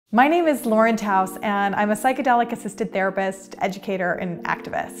My name is Lauren Taus, and I'm a psychedelic-assisted therapist, educator, and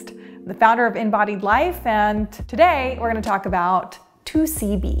activist. I'm the founder of INbodied Life, and today we're going to talk about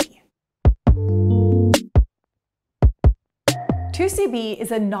 2C-B. 2C-B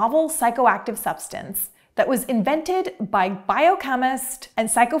is a novel psychoactive substance that was invented by biochemist and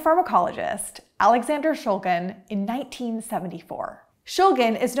psychopharmacologist Alexander Shulgin in 1974.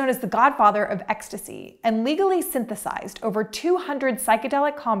 Shulgin is known as the godfather of ecstasy and legally synthesized over 200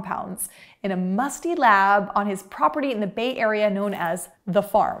 psychedelic compounds in a musty lab on his property in the Bay Area known as The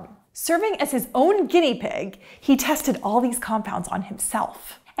Farm. Serving as his own guinea pig, he tested all these compounds on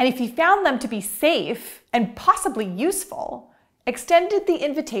himself. And if he found them to be safe and possibly useful, extended the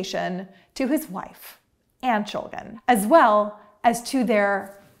invitation to his wife, Anne Shulgin, as well as to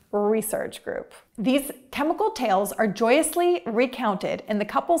their research group. These chemical tales are joyously recounted in the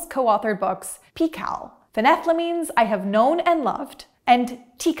couple's co-authored books PiHKAL, Phenethylamines I Have Known and Loved, and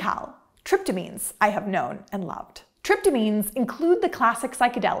TiHKAL, Tryptamines I Have Known and Loved. Tryptamines include the classic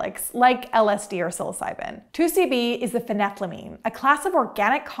psychedelics like LSD or psilocybin. 2C-B is the phenethylamine, a class of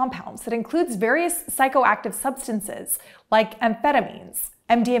organic compounds that includes various psychoactive substances like amphetamines,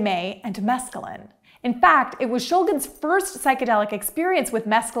 MDMA, and mescaline. In fact, it was Shulgin's first psychedelic experience with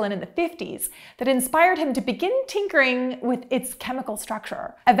mescaline in the 50s that inspired him to begin tinkering with its chemical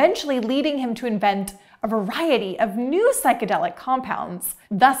structure, eventually leading him to invent a variety of new psychedelic compounds,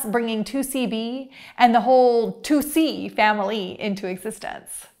 thus bringing 2C-B and the whole 2C family into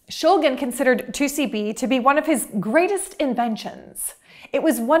existence. Shulgin considered 2C-B to be one of his greatest inventions. It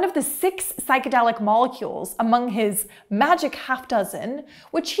was one of the 6 psychedelic molecules among his magic half-dozen,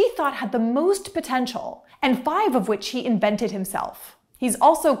 which he thought had the most potential, and 5 of which he invented himself. He's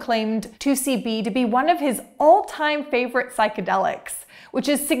also claimed 2C-B to be one of his all-time favorite psychedelics, which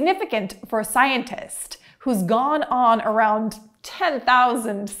is significant for a scientist who's gone on around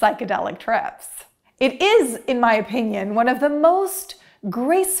 10,000 psychedelic trips. It is, in my opinion, one of the most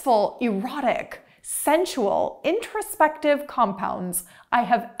graceful, erotic, sensual, introspective compounds I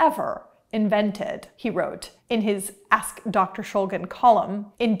have ever invented, he wrote in his Ask Dr. Shulgin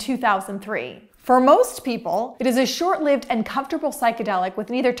column in 2003. For most people, it is a short-lived and comfortable psychedelic with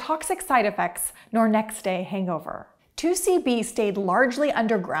neither toxic side effects nor next-day hangover. 2C-B stayed largely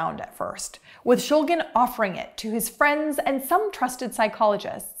underground at first, with Shulgin offering it to his friends and some trusted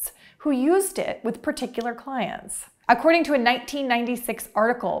psychologists who used it with particular clients. According to a 1996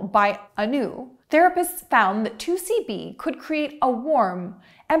 article by Anu, therapists found that 2C-B could create a warm,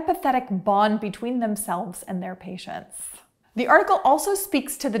 empathetic bond between themselves and their patients. The article also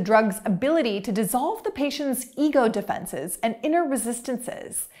speaks to the drug's ability to dissolve the patient's ego defenses and inner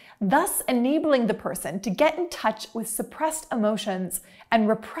resistances, thus enabling the person to get in touch with suppressed emotions and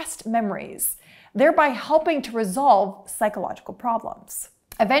repressed memories, thereby helping to resolve psychological problems.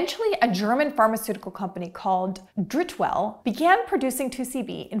 Eventually, a German pharmaceutical company called Dritwell began producing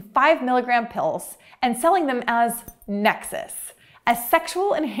 2C-B in 5 mg pills and selling them as Nexus, a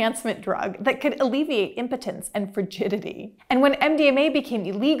sexual enhancement drug that could alleviate impotence and frigidity. And when MDMA became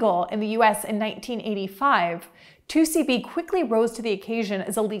illegal in the US in 1985, 2C-B quickly rose to the occasion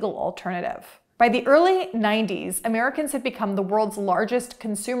as a legal alternative. By the early 90s, Americans had become the world's largest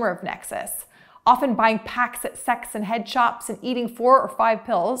consumer of Nexus, often buying packs at sex and head shops and eating 4 or 5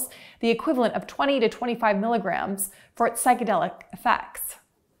 pills, the equivalent of 20 to 25 milligrams, for its psychedelic effects.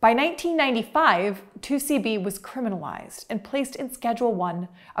 By 1995, 2C-B was criminalized and placed in Schedule I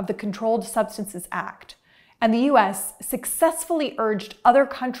of the Controlled Substances Act, and the US successfully urged other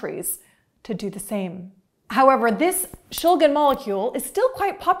countries to do the same. However, this Shulgin molecule is still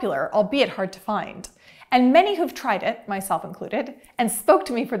quite popular, albeit hard to find. And many who've tried it, myself included, and spoke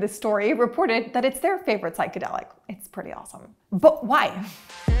to me for this story reported that it's their favorite psychedelic. It's pretty awesome. But why?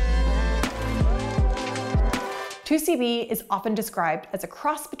 2C-B is often described as a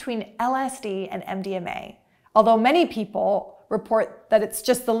cross between LSD and MDMA, although many people report that it's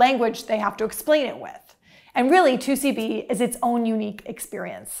just the language they have to explain it with. And really, 2C-B is its own unique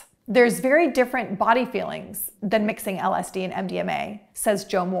experience. There's very different body feelings than mixing LSD and MDMA, says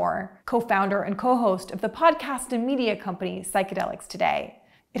Joe Moore, co-founder and co-host of the podcast and media company Psychedelics Today.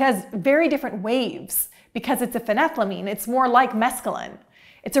 It has very different waves. Because it's a phenethylamine, it's more like mescaline.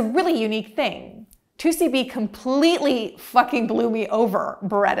 It's a really unique thing. 2C-B completely fucking blew me over,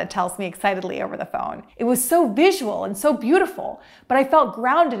 Beretta tells me excitedly over the phone. It was so visual and so beautiful, but I felt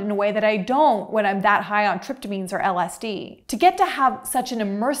grounded in a way that I don't when I'm that high on tryptamines or LSD. To get to have such an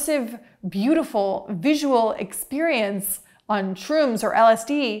immersive, beautiful, visual experience on shrooms or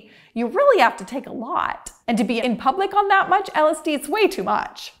LSD, you really have to take a lot. And to be in public on that much LSD, it's way too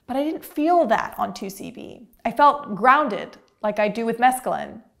much. But I didn't feel that on 2C-B. I felt grounded, like I do with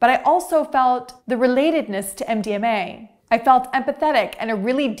mescaline. But I also felt the relatedness to MDMA. I felt empathetic and a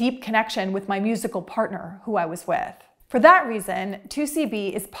really deep connection with my musical partner who I was with. For that reason, 2C-B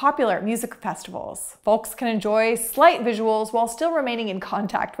is popular at music festivals. Folks can enjoy slight visuals while still remaining in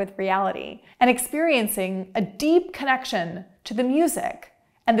contact with reality and experiencing a deep connection to the music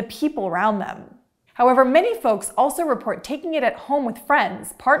and the people around them. However, many folks also report taking it at home with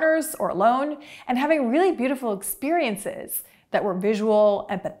friends, partners, or alone, and having really beautiful experiences that were visual,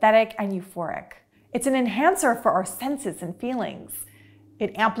 empathetic, and euphoric. It's an enhancer for our senses and feelings.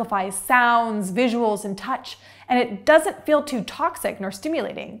 It amplifies sounds, visuals, and touch, and it doesn't feel too toxic nor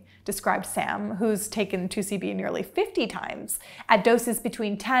stimulating, described Sam, who's taken 2C-B nearly 50 times at doses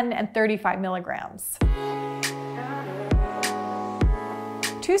between 10 and 35 milligrams.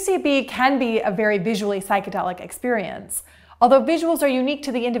 2C-B can be a very visually psychedelic experience, although visuals are unique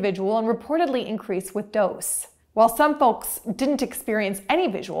to the individual and reportedly increase with dose. While some folks didn't experience any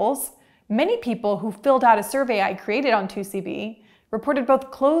visuals, many people who filled out a survey I created on 2C-B reported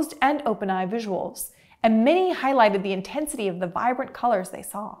both closed and open eye visuals, and many highlighted the intensity of the vibrant colors they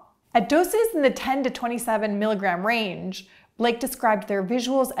saw. At doses in the 10 to 27 milligram range, Blake described their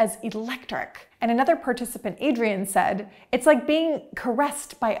visuals as electric, and another participant, Adrian, said, "It's like being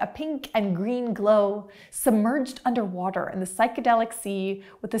caressed by a pink and green glow, submerged underwater in the psychedelic sea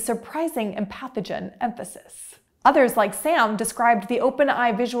with a surprising empathogen emphasis." Others, like Sam, described the open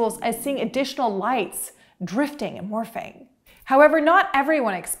eye visuals as seeing additional lights drifting and morphing. However, not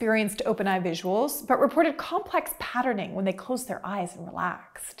everyone experienced open eye visuals, but reported complex patterning when they closed their eyes and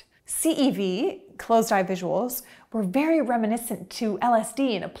relaxed. CEV, closed eye visuals, were very reminiscent to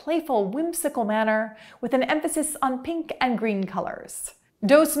LSD in a playful, whimsical manner with an emphasis on pink and green colors.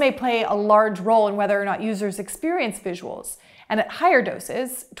 Dose may play a large role in whether or not users experience visuals, and at higher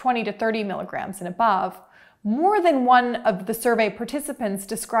doses, 20 to 30 milligrams and above, more than one of the survey participants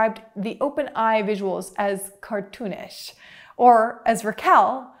described the open eye visuals as cartoonish, or as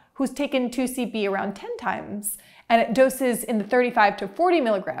Raquel, who's taken 2C-B around 10 times, and at doses in the 35 to 40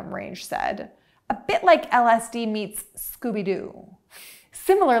 milligram range said, "A bit like LSD meets Scooby-Doo."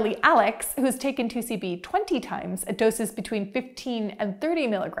 Similarly, Alex, who's taken 2C-B 20 times at doses between 15 and 30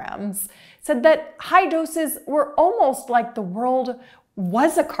 milligrams, said that high doses were almost like the world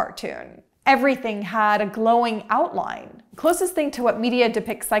was a cartoon. Everything had a glowing outline, closest thing to what media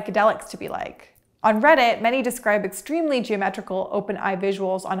depicts psychedelics to be like. On Reddit, many describe extremely geometrical open eye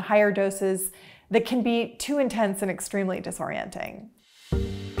visuals on higher doses that can be too intense and extremely disorienting.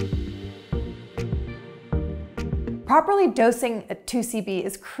 Properly dosing a 2C-B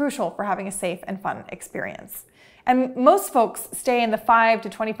is crucial for having a safe and fun experience. And most folks stay in the 5 to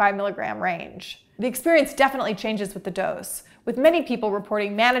 25 milligram range. The experience definitely changes with the dose, with many people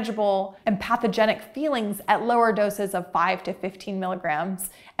reporting manageable and pathogenic feelings at lower doses of 5 to 15 milligrams,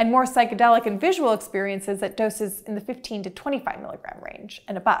 and more psychedelic and visual experiences at doses in the 15 to 25 milligram range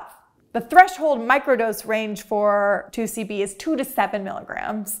and above. The threshold microdose range for 2C-B is 2 to 7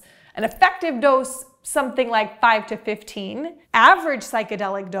 milligrams. An effective dose, something like 5 to 15. Average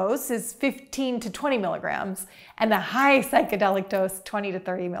psychedelic dose is 15 to 20 milligrams, and the high psychedelic dose, 20 to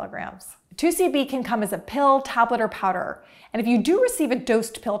 30 milligrams. 2C-B can come as a pill, tablet, or powder. And if you do receive a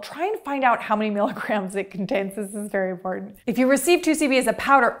dosed pill, try and find out how many milligrams it contains. This is very important. If you receive 2C-B as a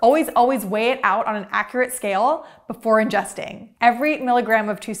powder, always weigh it out on an accurate scale before ingesting. Every milligram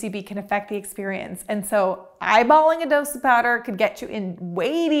of 2C-B can affect the experience. And so eyeballing a dose of powder could get you in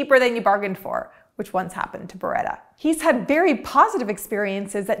way deeper than you bargained for, which once happened to Beretta. He's had very positive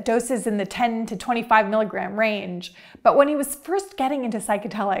experiences at doses in the 10 to 25 milligram range, but when he was first getting into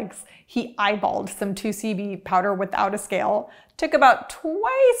psychedelics, he eyeballed some 2C-B powder without a scale, took about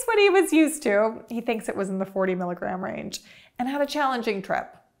twice what he was used to, he thinks it was in the 40 milligram range, and had a challenging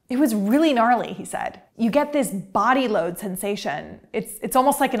trip. It was really gnarly, he said. You get this body load sensation. It's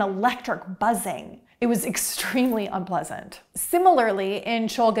almost like an electric buzzing. It was extremely unpleasant. Similarly, in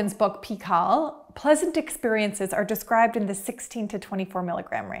Shulgin's book Pikal, pleasant experiences are described in the 16 to 24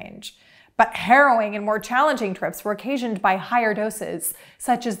 milligram range. But harrowing and more challenging trips were occasioned by higher doses,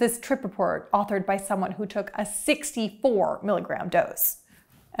 such as this trip report authored by someone who took a 64 milligram dose.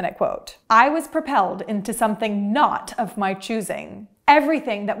 And I quote, "I was propelled into something not of my choosing.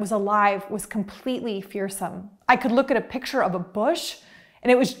 Everything that was alive was completely fearsome. I could look at a picture of a bush,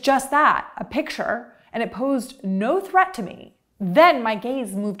 and it was just that, a picture, and it posed no threat to me. Then my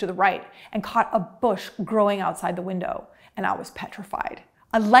gaze moved to the right and caught a bush growing outside the window, and I was petrified.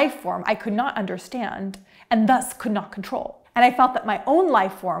 A life form I could not understand, and thus could not control. And I felt that my own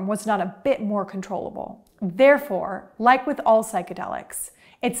life form was not a bit more controllable. Therefore, like with all psychedelics,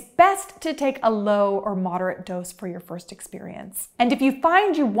 It's best to take a low or moderate dose for your first experience. And if you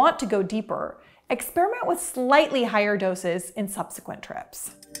find you want to go deeper, experiment with slightly higher doses in subsequent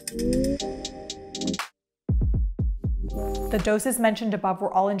trips. The doses mentioned above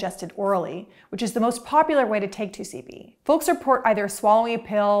were all ingested orally, which is the most popular way to take 2C-B. Folks report either swallowing a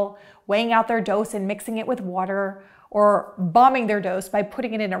pill, weighing out their dose and mixing it with water, or bombing their dose by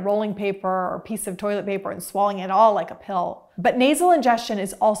putting it in a rolling paper or piece of toilet paper and swallowing it all like a pill. But nasal ingestion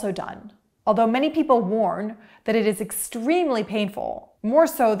is also done, although many people warn that it is extremely painful, more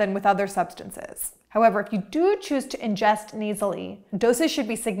so than with other substances. However, if you do choose to ingest nasally, doses should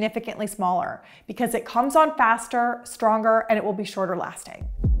be significantly smaller because it comes on faster, stronger, and it will be shorter lasting.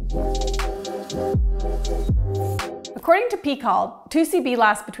 According to PCAL, 2C-B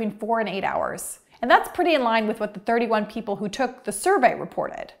lasts between 4 and 8 hours. And that's pretty in line with what the 31 people who took the survey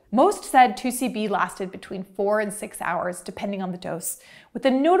reported. Most said 2C-B lasted between 4 and 6 hours, depending on the dose, with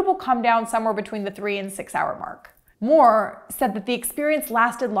a notable come down somewhere between the 3 and 6 hour mark. Moore said that the experience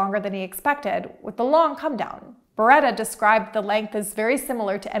lasted longer than he expected, with the long come down. Beretta described the length as very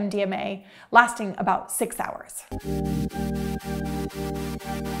similar to MDMA, lasting about 6 hours.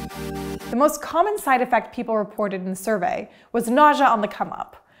 The most common side effect people reported in the survey was nausea on the come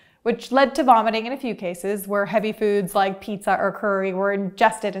up, which led to vomiting in a few cases where heavy foods like pizza or curry were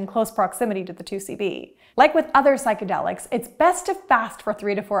ingested in close proximity to the 2C-B. Like with other psychedelics, it's best to fast for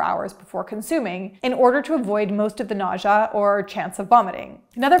 3 to 4 hours before consuming in order to avoid most of the nausea or chance of vomiting.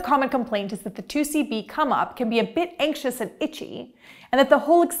 Another common complaint is that the 2C-B come up can be a bit anxious and itchy, and that the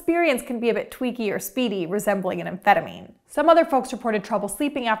whole experience can be a bit tweaky or speedy, resembling an amphetamine. Some other folks reported trouble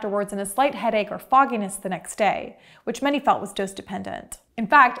sleeping afterwards and a slight headache or fogginess the next day, which many felt was dose dependent. In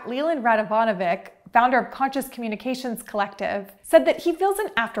fact, Leland Radovanovic, founder of Conscious Communications Collective, said that he feels an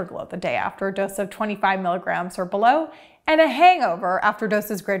afterglow the day after a dose of 25 milligrams or below, and a hangover after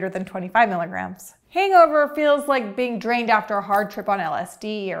doses greater than 25 milligrams. Hangover feels like being drained after a hard trip on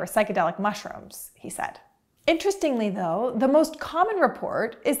LSD or psychedelic mushrooms, he said. Interestingly though, the most common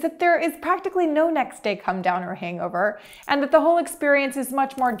report is that there is practically no next day come down or hangover, and that the whole experience is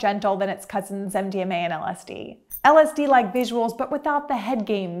much more gentle than its cousins MDMA and LSD. LSD-like visuals, but without the head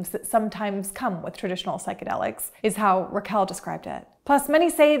games that sometimes come with traditional psychedelics, is how Raquel described it. Plus, many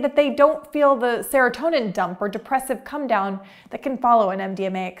say that they don't feel the serotonin dump or depressive come down that can follow an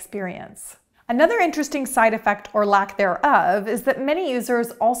MDMA experience. Another interesting side effect or lack thereof is that many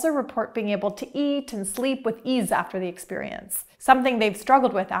users also report being able to eat and sleep with ease after the experience, something they've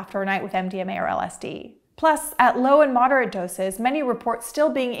struggled with after a night with MDMA or LSD. Plus, at low and moderate doses, many report still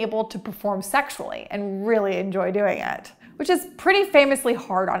being able to perform sexually and really enjoy doing it, which is pretty famously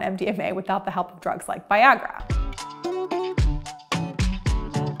hard on MDMA without the help of drugs like Viagra.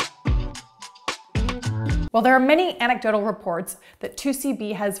 While there are many anecdotal reports that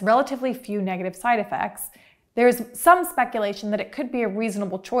 2C-B has relatively few negative side effects, there's some speculation that it could be a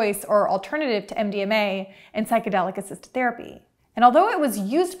reasonable choice or alternative to MDMA in psychedelic-assisted therapy. And although it was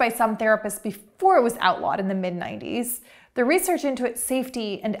used by some therapists before it was outlawed in the mid-90s, the research into its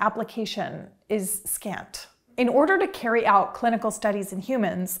safety and application is scant. In order to carry out clinical studies in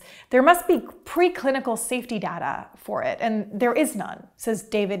humans, there must be preclinical safety data for it, and there is none, says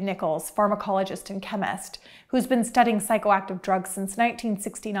David Nichols, pharmacologist and chemist, who's been studying psychoactive drugs since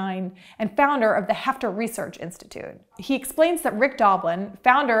 1969 and founder of the Hefter Research Institute. He explains that Rick Doblin,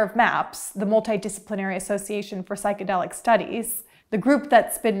 founder of MAPS, the Multidisciplinary Association for Psychedelic Studies, the group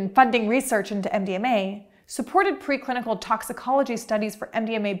that's been funding research into MDMA, supported preclinical toxicology studies for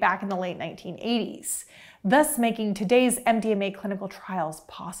MDMA back in the late 1980s. Thus making today's MDMA clinical trials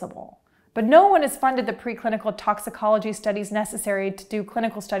possible. But no one has funded the preclinical toxicology studies necessary to do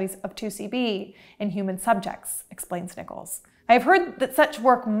clinical studies of 2C-B in human subjects, explains Nichols. I have heard that such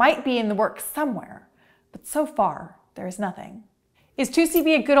work might be in the works somewhere, but so far, there is nothing. Is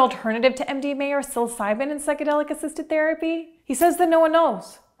 2C-B a good alternative to MDMA or psilocybin in psychedelic-assisted therapy? He says that no one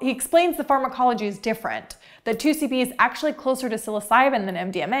knows. He explains the pharmacology is different, that 2C-B is actually closer to psilocybin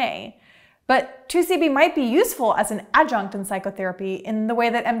than MDMA, but 2C-B might be useful as an adjunct in psychotherapy in the way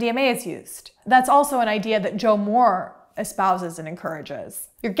that MDMA is used. That's also an idea that Joe Moore espouses and encourages.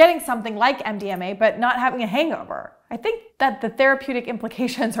 You're getting something like MDMA, but not having a hangover. I think that the therapeutic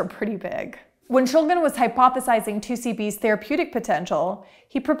implications are pretty big. When Shulgin was hypothesizing 2C-B's therapeutic potential,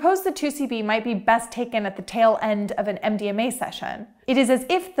 he proposed that 2C-B might be best taken at the tail end of an MDMA session. It is as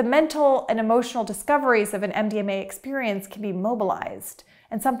if the mental and emotional discoveries of an MDMA experience can be mobilized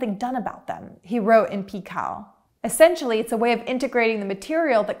and something done about them, he wrote in PCAL. Essentially, it's a way of integrating the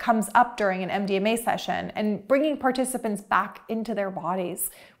material that comes up during an MDMA session and bringing participants back into their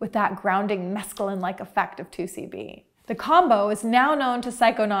bodies with that grounding mescaline-like effect of 2C-B. The combo is now known to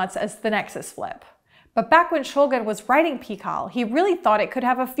psychonauts as the Nexus Flip. But back when Shulgin was writing Pikal, he really thought it could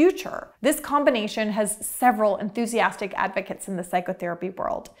have a future. This combination has several enthusiastic advocates in the psychotherapy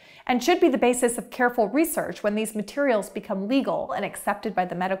world, and should be the basis of careful research when these materials become legal and accepted by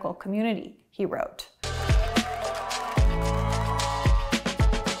the medical community, he wrote.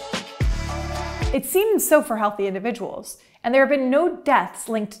 It seems so for healthy individuals, and there have been no deaths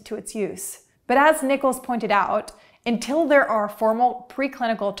linked to its use. But as Nichols pointed out, until there are formal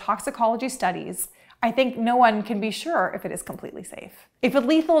preclinical toxicology studies, I think no one can be sure if it is completely safe. If a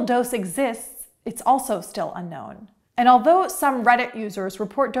lethal dose exists, it's also still unknown. And although some Reddit users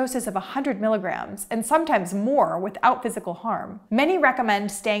report doses of 100 milligrams and sometimes more without physical harm, many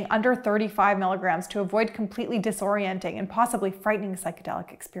recommend staying under 35 milligrams to avoid completely disorienting and possibly frightening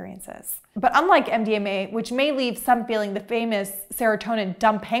psychedelic experiences. But unlike MDMA, which may leave some feeling the famous serotonin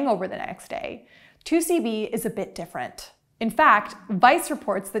dump hangover the next day, 2C-B is a bit different. In fact, Vice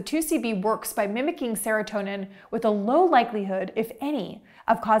reports that 2C-B works by mimicking serotonin with a low likelihood, if any,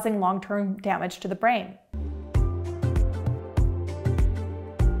 of causing long-term damage to the brain.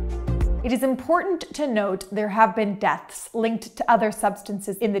 It is important to note there have been deaths linked to other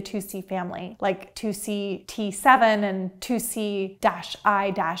substances in the 2C family, like 2C-T7 and 2C-I-NBOME.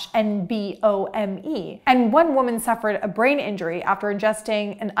 And one woman suffered a brain injury after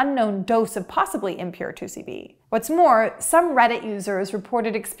ingesting an unknown dose of possibly impure 2C-B. What's more, some Reddit users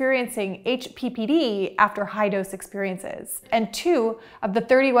reported experiencing HPPD after high-dose experiences, and 2 of the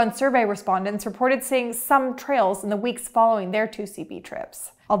 31 survey respondents reported seeing some trails in the weeks following their 2C-B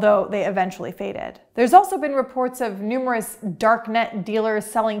trips, although they eventually faded. There's also been reports of numerous darknet dealers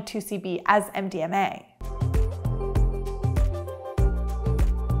selling 2C-B as MDMA.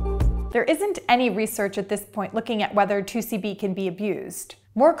 There isn't any research at this point looking at whether 2C-B can be abused.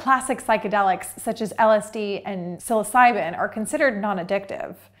 More classic psychedelics, such as LSD and psilocybin, are considered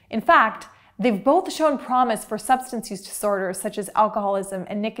non-addictive. In fact, they've both shown promise for substance use disorders such as alcoholism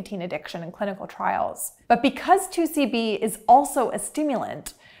and nicotine addiction in clinical trials. But because 2C-B is also a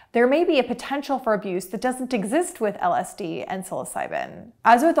stimulant, there may be a potential for abuse that doesn't exist with LSD and psilocybin.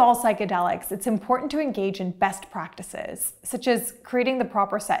 As with all psychedelics, it's important to engage in best practices, such as creating the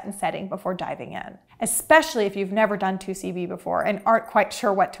proper set and setting before diving in, especially if you've never done 2C-B before and aren't quite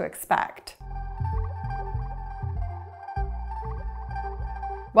sure what to expect.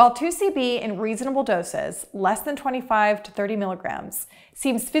 While 2C-B in reasonable doses, less than 25 to 30 milligrams,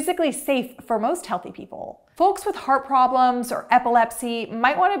 seems physically safe for most healthy people, folks with heart problems or epilepsy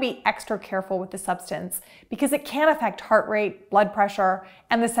might want to be extra careful with the substance because it can affect heart rate, blood pressure,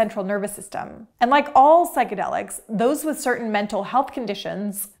 and the central nervous system. And like all psychedelics, those with certain mental health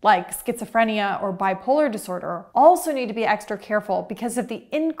conditions, like schizophrenia or bipolar disorder, also need to be extra careful because of the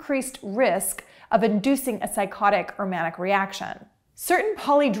increased risk of inducing a psychotic or manic reaction. Certain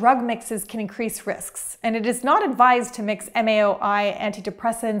polydrug mixes can increase risks, and it is not advised to mix MAOI,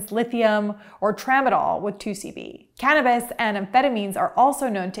 antidepressants, lithium, or tramadol with 2C-B. Cannabis and amphetamines are also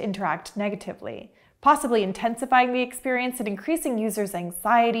known to interact negatively, possibly intensifying the experience and increasing users'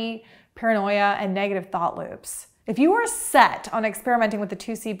 anxiety, paranoia, and negative thought loops. If you are set on experimenting with the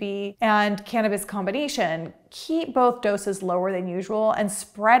 2C-B and cannabis combination, keep both doses lower than usual and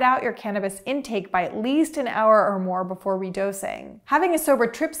spread out your cannabis intake by at least an hour or more before redosing. Having a sober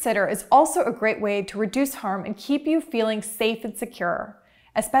trip sitter is also a great way to reduce harm and keep you feeling safe and secure,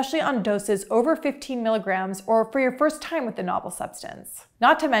 especially on doses over 15 milligrams or for your first time with the novel substance.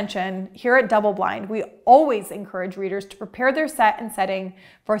 Not to mention, here at DoubleBlind, we always encourage readers to prepare their set and setting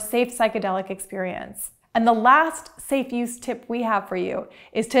for a safe psychedelic experience. And the last safe use tip we have for you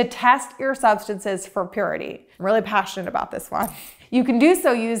is to test your substances for purity. I'm really passionate about this one. You can do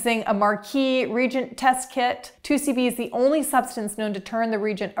so using a Marquis reagent test kit. 2C-B is the only substance known to turn the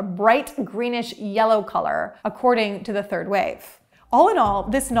reagent a bright greenish yellow color, according to the third wave. All in all,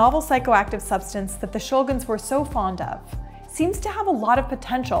 this novel psychoactive substance that the Shulgins were so fond of seems to have a lot of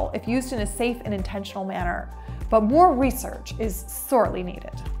potential if used in a safe and intentional manner, but more research is sorely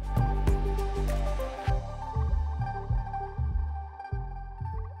needed.